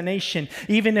destination.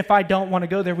 Even if I don't want to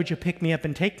go there, would you pick me up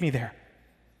and take me there?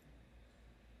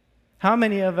 How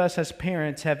many of us as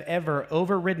parents have ever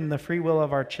overridden the free will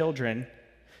of our children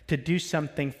to do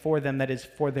something for them that is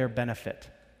for their benefit?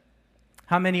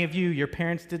 How many of you, your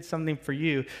parents did something for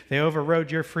you, they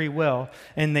overrode your free will,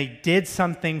 and they did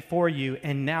something for you,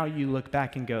 and now you look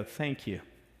back and go, thank you.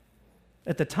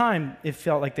 At the time, it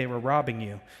felt like they were robbing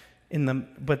you,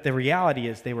 but the reality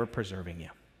is they were preserving you.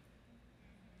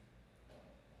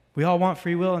 We all want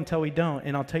free will until we don't,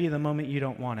 and I'll tell you the moment you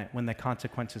don't want it, when the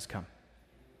consequences come.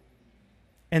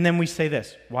 And then we say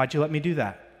this, why'd you let me do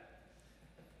that?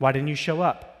 Why didn't you show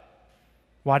up?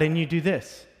 Why didn't you do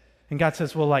this? And God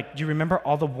says, well, like, do you remember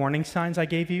all the warning signs I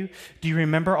gave you? Do you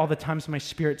remember all the times my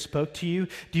Spirit spoke to you?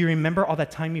 Do you remember all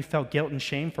that time you felt guilt and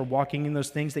shame for walking in those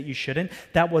things that you shouldn't?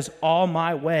 That was all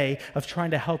my way of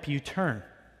trying to help you turn.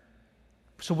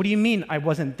 So what do you mean I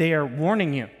wasn't there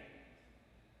warning you?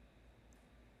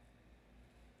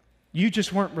 You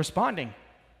just weren't responding.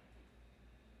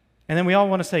 And then we all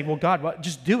want to say, well, God, what?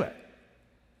 Just do it.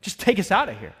 Just take us out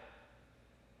of here.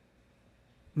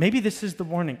 Maybe this is the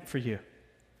warning for you.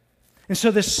 And so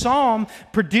this psalm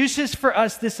produces for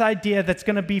us this idea that's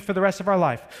going to be for the rest of our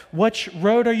life. Which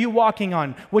road are you walking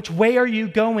on? Which way are you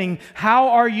going? How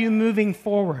are you moving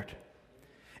forward?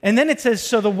 And then it says,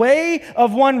 so the way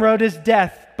of one road is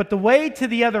death, but the way to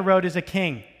the other road is a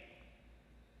king.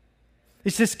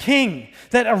 It's this king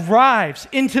that arrives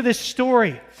into this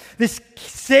story, this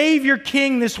Savior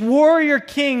king, this warrior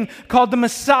king called the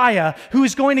Messiah, who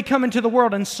is going to come into the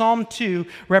world, and Psalm 2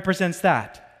 represents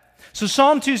that. So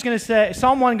Psalm 2 is going to say,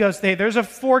 Psalm 1 goes, hey, there's a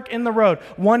fork in the road.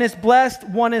 One is blessed,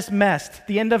 one is messed.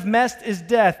 The end of messed is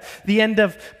death. The end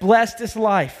of blessed is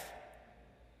life.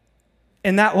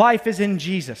 And that life is in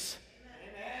Jesus.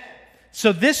 Amen.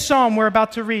 So this psalm we're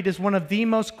about to read is one of the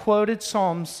most quoted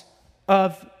psalms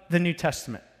of the New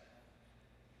Testament.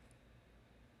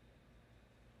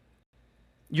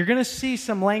 You're going to see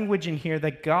some language in here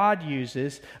that God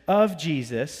uses of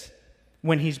Jesus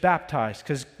when he's baptized.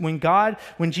 Because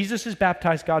when Jesus is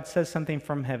baptized, God says something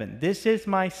from heaven. This is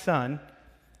my son,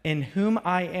 in whom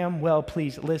I am well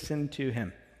pleased. Listen to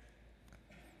him.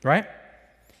 Right?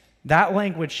 That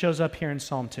language shows up here in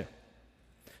Psalm 2.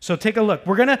 So take a look.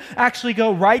 We're going to actually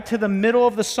go right to the middle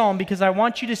of the psalm because I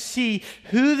want you to see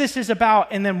who this is about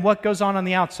and then what goes on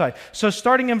the outside. So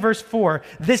starting in verse 4,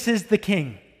 this is the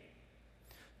king.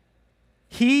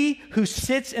 He who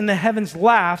sits in the heavens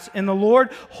laughs, and the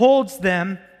Lord holds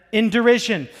them in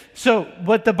derision. So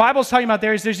what the Bible's talking about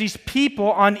there is there's these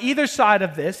people on either side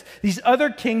of this, these other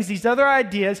kings, these other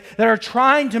ideas that are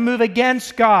trying to move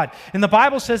against God. And the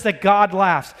Bible says that God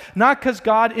laughs. Not because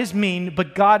God is mean,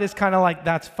 but God is kind of like,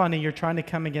 that's funny, you're trying to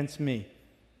come against me.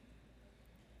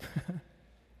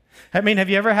 I mean, have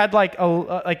you ever had like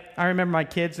I remember my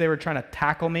kids, they were trying to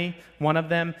tackle me. One of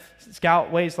them,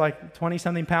 Scout weighs like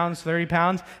 20-something pounds, 30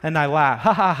 pounds, and I laugh,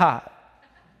 ha, ha, ha.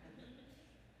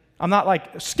 I'm not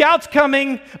like, Scout's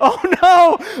coming. Oh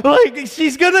no, like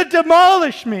she's going to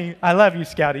demolish me. I love you,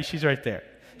 Scouty. She's right there.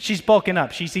 She's bulking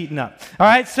up. She's eating up. All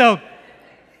right, so,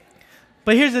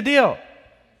 but here's the deal.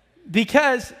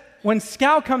 Because when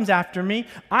Scout comes after me,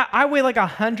 I weigh like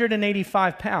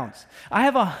 185 pounds. I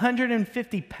have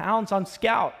 150 pounds on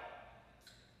Scout.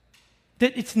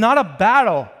 It's not a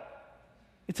battle.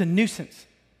 It's a nuisance.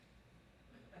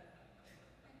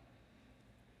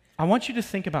 I want you to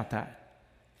think about that.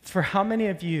 For how many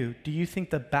of you do you think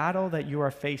the battle that you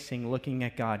are facing looking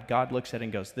at God, God looks at it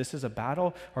and goes, this is a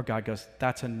battle, or God goes,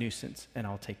 that's a nuisance and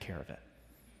I'll take care of it?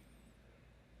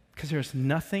 Because there's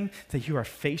nothing that you are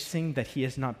facing that he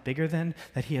is not bigger than,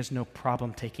 that he has no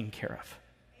problem taking care of.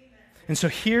 And so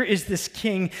here is this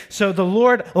king. So the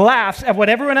Lord laughs at what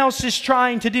everyone else is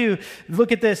trying to do.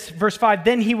 Look at this, verse 5.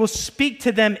 Then he will speak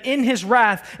to them in his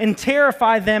wrath and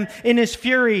terrify them in his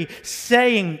fury,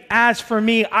 saying, as for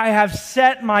me, I have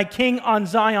set my king on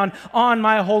Zion, on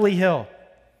my holy hill.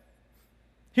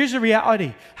 Here's the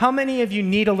reality. How many of you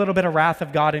need a little bit of wrath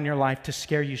of God in your life to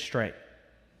scare you straight?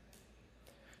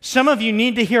 Some of you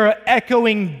need to hear an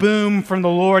echoing boom from the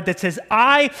Lord that says,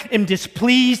 I am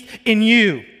displeased in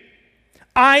you.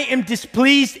 I am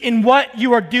displeased in what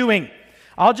you are doing.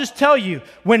 I'll just tell you,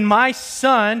 when my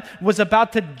son was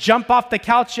about to jump off the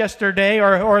couch yesterday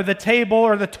or the table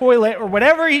or the toilet or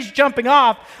whatever he's jumping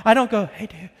off, I don't go,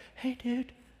 hey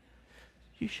dude,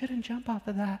 you shouldn't jump off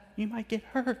of that. You might get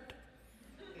hurt.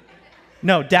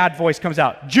 No, dad voice comes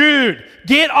out, Jude,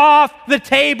 get off the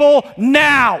table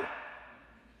now.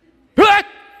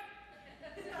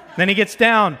 Then he gets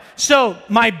down. So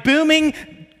my booming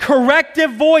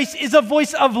corrective voice is a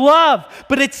voice of love,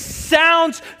 but it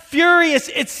sounds furious.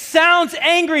 It sounds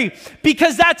angry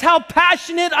because that's how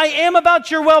passionate I am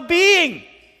about your well-being.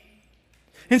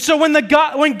 And so when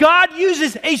God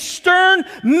uses a stern,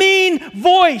 mean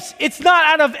voice, it's not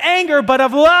out of anger, but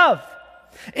of love.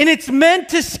 And it's meant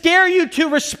to scare you to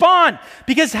respond,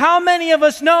 because how many of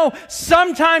us know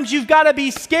sometimes you've got to be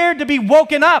scared to be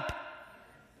woken up?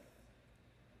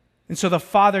 And so the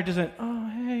father doesn't, oh,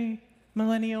 hey,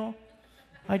 millennial,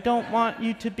 I don't want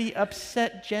you to be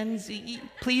upset, Gen Z.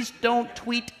 Please don't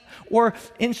tweet or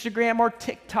Instagram or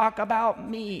TikTok about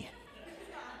me.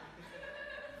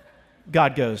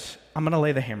 God goes, I'm going to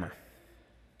lay the hammer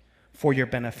for your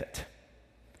benefit.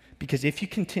 Because if you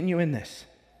continue in this,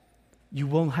 you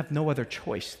will have no other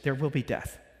choice. There will be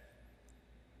death.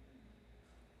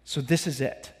 So this is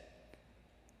it.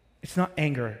 It's not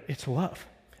anger, it's love.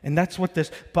 And that's what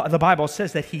the Bible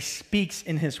says, that he speaks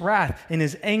in his wrath, in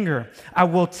his anger. I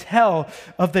will tell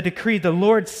of the decree. The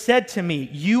Lord said to me,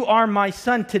 you are my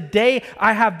son. Today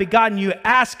I have begotten you.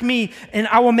 Ask me, and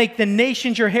I will make the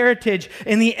nations your heritage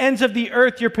and the ends of the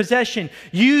earth your possession.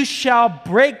 You shall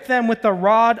break them with a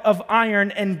rod of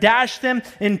iron and dash them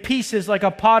in pieces like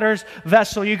a potter's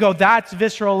vessel. You go, that's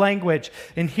visceral language.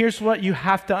 And here's what you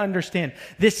have to understand.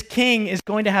 This king is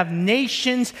going to have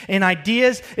nations and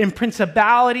ideas and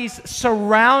principalities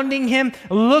surrounding him,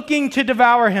 looking to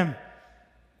devour him.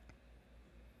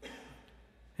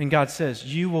 And God says,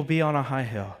 you will be on a high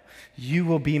hill. You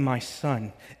will be my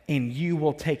son, and you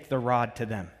will take the rod to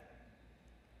them.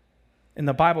 And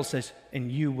the Bible says,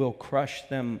 and you will crush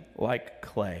them like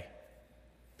clay.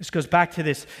 This goes back to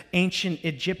this ancient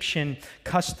Egyptian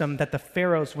custom that the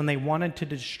pharaohs, when they wanted to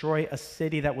destroy a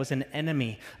city that was an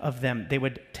enemy of them, they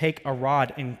would take a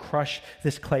rod and crush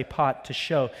this clay pot to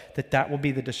show that that will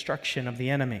be the destruction of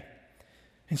the enemy.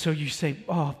 And so you say,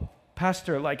 oh,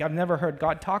 Pastor, like I've never heard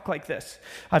God talk like this.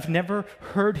 I've never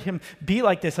heard him be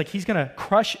like this, like he's going to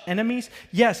crush enemies.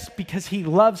 Yes, because he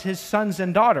loves his sons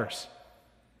and daughters.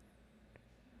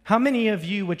 How many of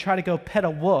you would try to go pet a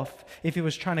wolf if he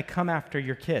was trying to come after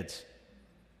your kids?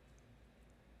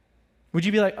 Would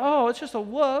you be like, oh, it's just a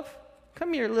wolf.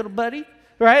 Come here, little buddy.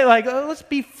 Right? Like, oh, let's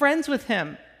be friends with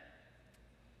him.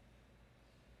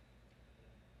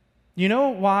 You know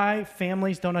why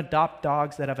families don't adopt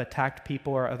dogs that have attacked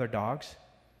people or other dogs?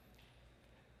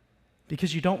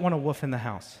 Because you don't want a wolf in the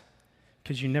house,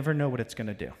 because you never know what it's going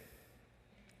to do.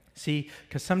 See,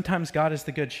 because sometimes God is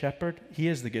the good shepherd. He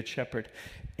is the good shepherd.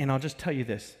 And I'll just tell you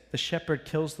this. The shepherd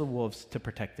kills the wolves to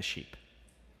protect the sheep.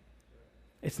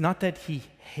 It's not that he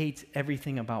hates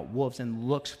everything about wolves and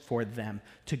looks for them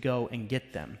to go and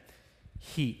get them.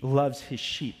 He loves his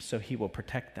sheep, so he will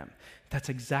protect them. That's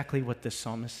exactly what this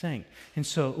psalm is saying. And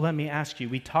so let me ask you,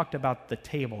 we talked about the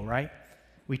table, right?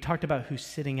 We talked about who's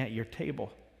sitting at your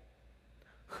table.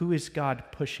 Who is God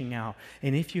pushing out?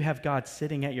 And if you have God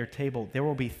sitting at your table, there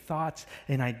will be thoughts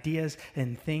and ideas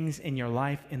and things in your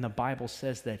life, and the Bible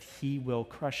says that he will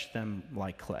crush them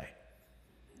like clay.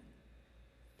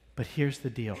 But here's the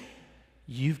deal.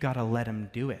 You've got to let him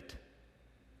do it.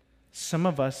 Some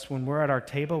of us, when we're at our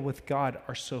table with God,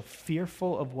 are so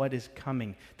fearful of what is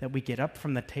coming that we get up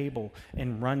from the table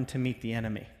and run to meet the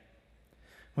enemy.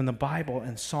 When the Bible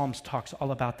and Psalms talks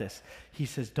all about this, he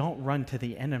says, don't run to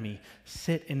the enemy.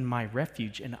 Sit in my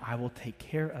refuge and I will take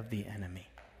care of the enemy.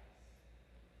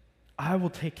 I will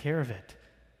take care of it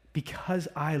because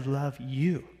I love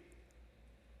you.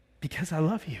 Because I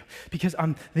love you. Because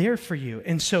I'm there for you.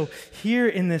 And so here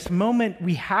in this moment,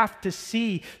 we have to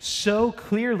see so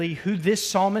clearly who this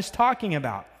psalm is talking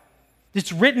about.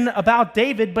 It's written about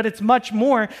David, but it's much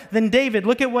more than David.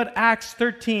 Look at what Acts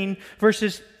 13, verse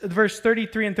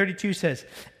 33 and 32 says.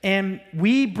 And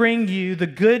we bring you the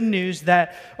good news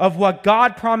that of what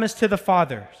God promised to the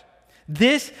fathers.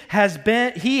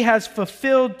 He has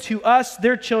fulfilled to us,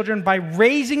 their children, by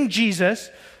raising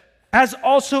Jesus, as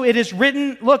also it is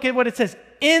written, look at what it says,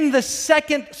 in the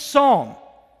second psalm,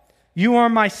 you are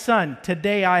my son,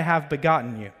 today I have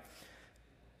begotten you.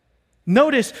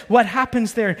 Notice what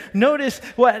happens there. Notice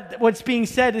what's being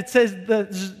said. It says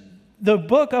the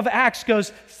book of Acts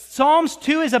goes, Psalms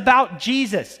 2 is about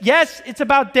Jesus. Yes, it's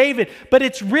about David, but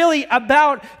it's really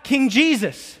about King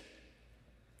Jesus.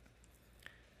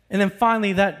 And then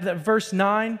finally, that verse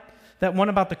 9, that one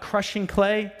about the crushing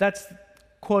clay, that's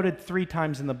quoted 3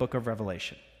 times in the book of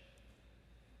Revelation.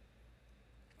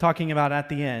 Talking about at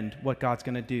the end what God's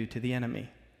going to do to the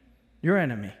enemy, your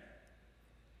enemy.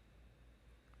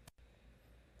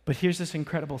 But here's this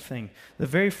incredible thing. The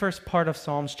very first part of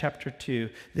Psalms chapter 2,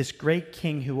 this great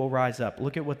king who will rise up.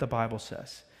 Look at what the Bible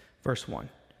says. Verse 1.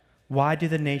 Why do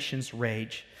the nations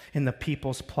rage and the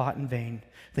peoples plot in vain?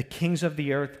 The kings of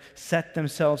the earth set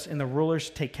themselves and the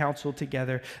rulers take counsel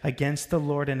together against the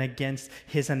Lord and against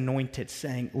his anointed,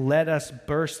 saying, let us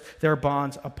burst their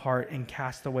bonds apart and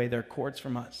cast away their cords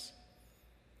from us.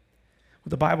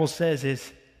 What the Bible says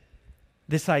is,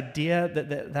 this idea,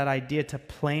 that idea to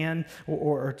plan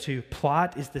or to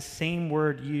plot is the same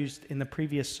word used in the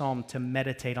previous psalm to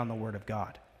meditate on the word of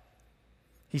God.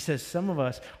 He says some of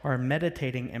us are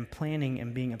meditating and planning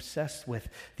and being obsessed with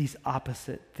these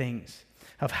opposite things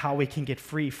of how we can get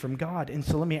free from God. And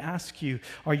so let me ask you,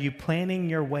 are you planning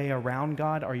your way around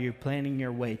God? Or are you planning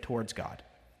your way towards God?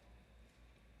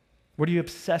 What are you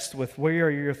obsessed with? Where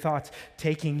are your thoughts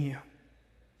taking you?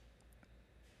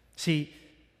 See,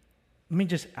 let me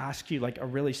just ask you like a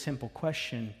really simple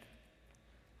question.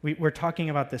 We're talking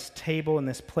about this table and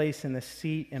this place and this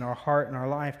seat in our heart and our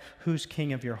life. Who's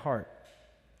king of your heart?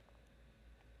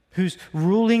 Who's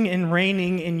ruling and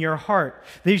reigning in your heart?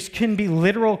 These can be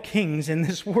literal kings in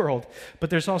this world, but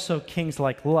there's also kings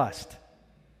like lust,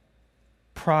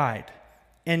 pride,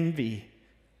 envy,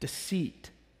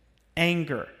 deceit,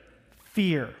 anger,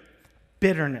 fear,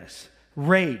 bitterness,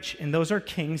 rage, and those are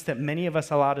kings that many of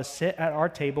us allow to sit at our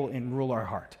table and rule our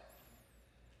heart.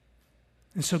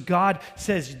 And so God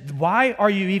says, why are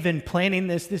you even planning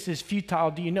this? This is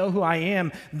futile. Do you know who I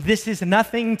am? This is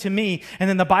nothing to me. And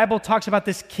then the Bible talks about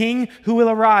this king who will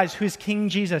arise, who is King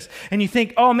Jesus. And you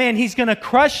think, oh man, he's going to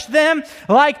crush them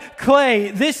like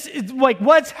clay. This is like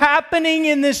what's happening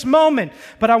in this moment.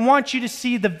 But I want you to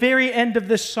see the very end of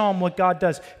this psalm, what God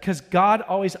does, because God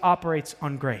always operates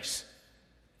on grace.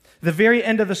 The very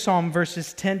end of the psalm,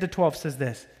 verses 10 to 12 says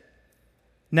this.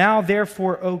 Now,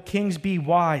 therefore, O kings, be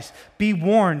wise, be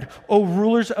warned, O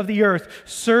rulers of the earth,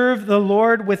 serve the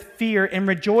Lord with fear and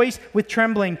rejoice with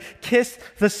trembling. Kiss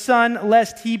the Son,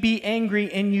 lest he be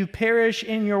angry and you perish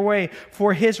in your way,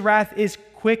 for his wrath is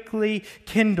quickly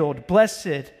kindled.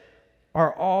 Blessed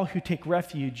are all who take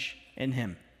refuge in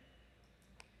him.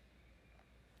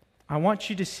 I want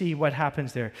you to see what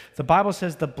happens there. The Bible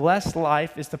says the blessed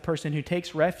life is the person who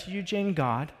takes refuge in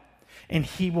God, and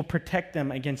he will protect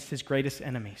them against his greatest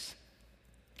enemies.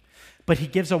 But he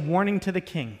gives a warning to the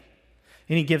king,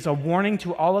 and he gives a warning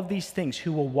to all of these things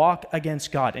who will walk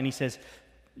against God. And he says,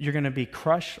 you're going to be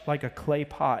crushed like a clay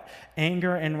pot.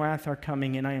 Anger and wrath are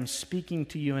coming, and I am speaking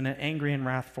to you in an angry and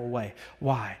wrathful way.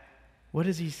 Why? What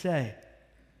does he say?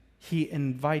 He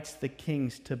invites the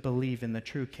kings to believe in the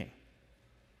true king.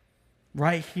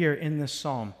 Right here in this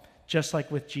psalm, just like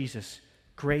with Jesus,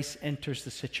 grace enters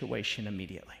the situation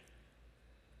immediately.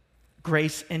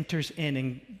 Grace enters in,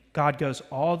 and God goes,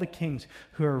 all the kings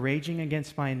who are raging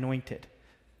against my anointed,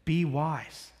 be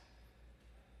wise.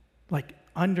 Like,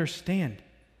 understand.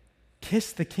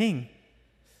 Kiss the king.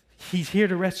 He's here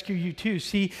to rescue you too.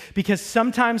 See, because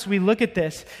sometimes we look at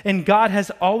this, and God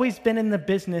has always been in the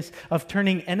business of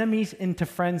turning enemies into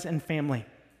friends and family.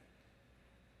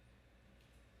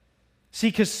 See,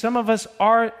 because some of us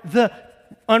are the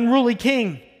unruly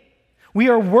king. We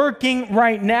are working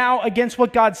right now against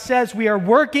what God says. We are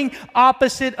working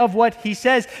opposite of what he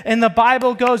says. And the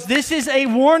Bible goes, this is a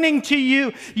warning to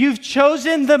you. You've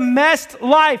chosen the messed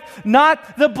life,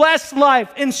 not the blessed life.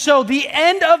 And so the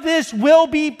end of this will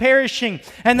be perishing.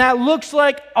 And that looks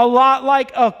like a lot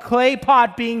like a clay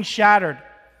pot being shattered.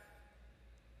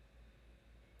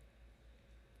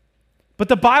 But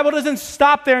the Bible doesn't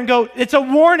stop there and go, it's a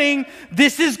warning.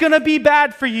 This is going to be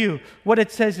bad for you. What it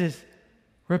says is,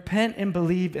 repent and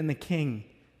believe in the King,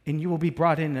 and you will be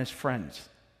brought in as friends.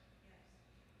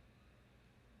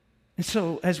 And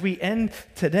so, as we end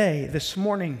today, this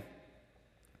morning,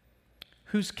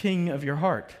 who's king of your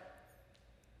heart?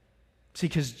 See,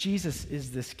 because Jesus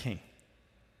is this king.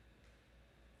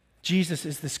 Jesus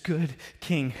is this good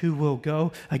king who will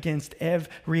go against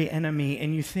every enemy.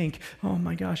 And you think, oh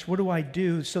my gosh, what do I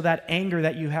do? So that anger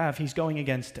that you have, he's going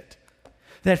against it.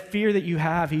 That fear that you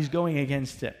have, he's going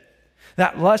against it.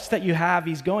 That lust that you have,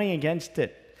 he's going against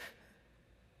it.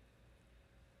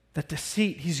 That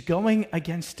deceit, he's going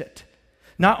against it.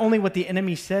 Not only what the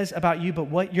enemy says about you, but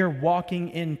what you're walking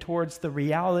in towards. The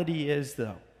reality is,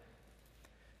 though,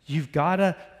 you've got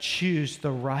to choose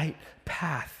the right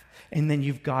path, and then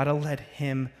you've got to let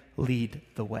him lead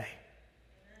the way.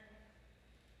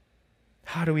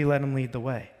 How do we let him lead the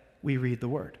way? We read the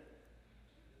word.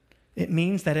 It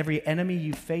means that every enemy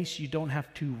you face, you don't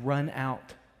have to run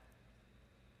out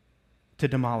to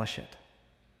demolish it.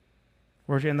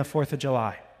 We're in the 4th of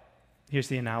July. Here's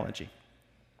the analogy.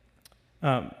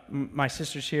 My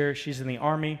sister's here. She's in the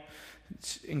Army.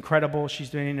 It's incredible. She's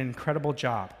doing an incredible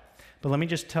job. But let me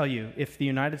just tell you, if the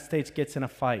United States gets in a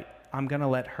fight, I'm going to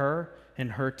let her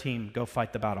and her team go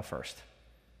fight the battle first.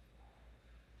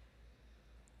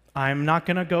 I'm not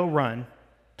going to go run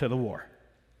to the war,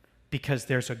 because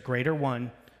there's a greater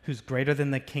one who's greater than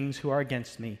the kings who are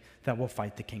against me that will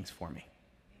fight the kings for me.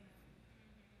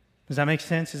 Does that make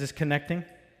sense? Is this connecting?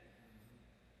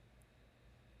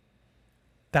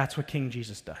 That's what King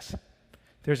Jesus does.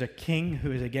 There's a king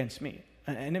who is against me,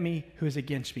 an enemy who is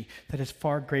against me that is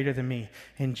far greater than me.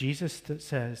 And Jesus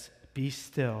says, be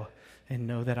still and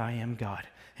know that I am God,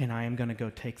 and I am going to go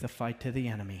take the fight to the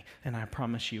enemy, and I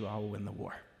promise you I will win the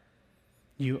war.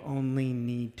 You only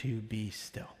need to be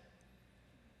still.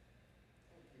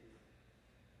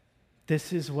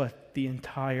 This is what the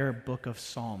entire book of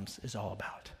Psalms is all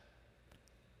about.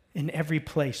 In every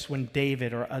place when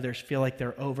David or others feel like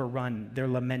they're overrun, they're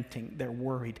lamenting, they're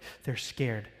worried, they're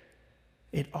scared,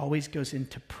 it always goes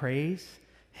into praise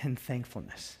and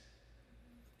thankfulness.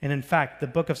 And in fact, the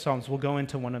book of Psalms, we'll go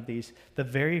into one of these. The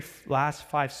very last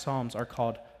 5 Psalms are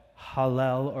called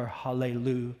Hallel or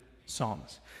Hallelu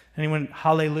Psalms. Anyone,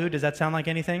 Hallelu, does that sound like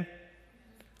anything?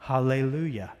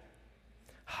 Hallelujah.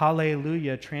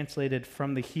 Hallelujah, translated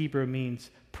from the Hebrew, means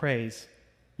praise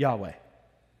Yahweh.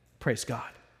 Praise God.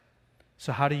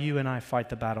 So how do you and I fight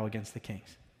the battle against the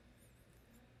kings?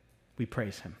 We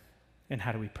praise him. And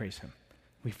how do we praise him?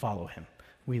 We follow him.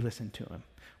 We listen to him.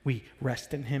 We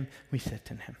rest in him. We sit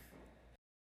in him.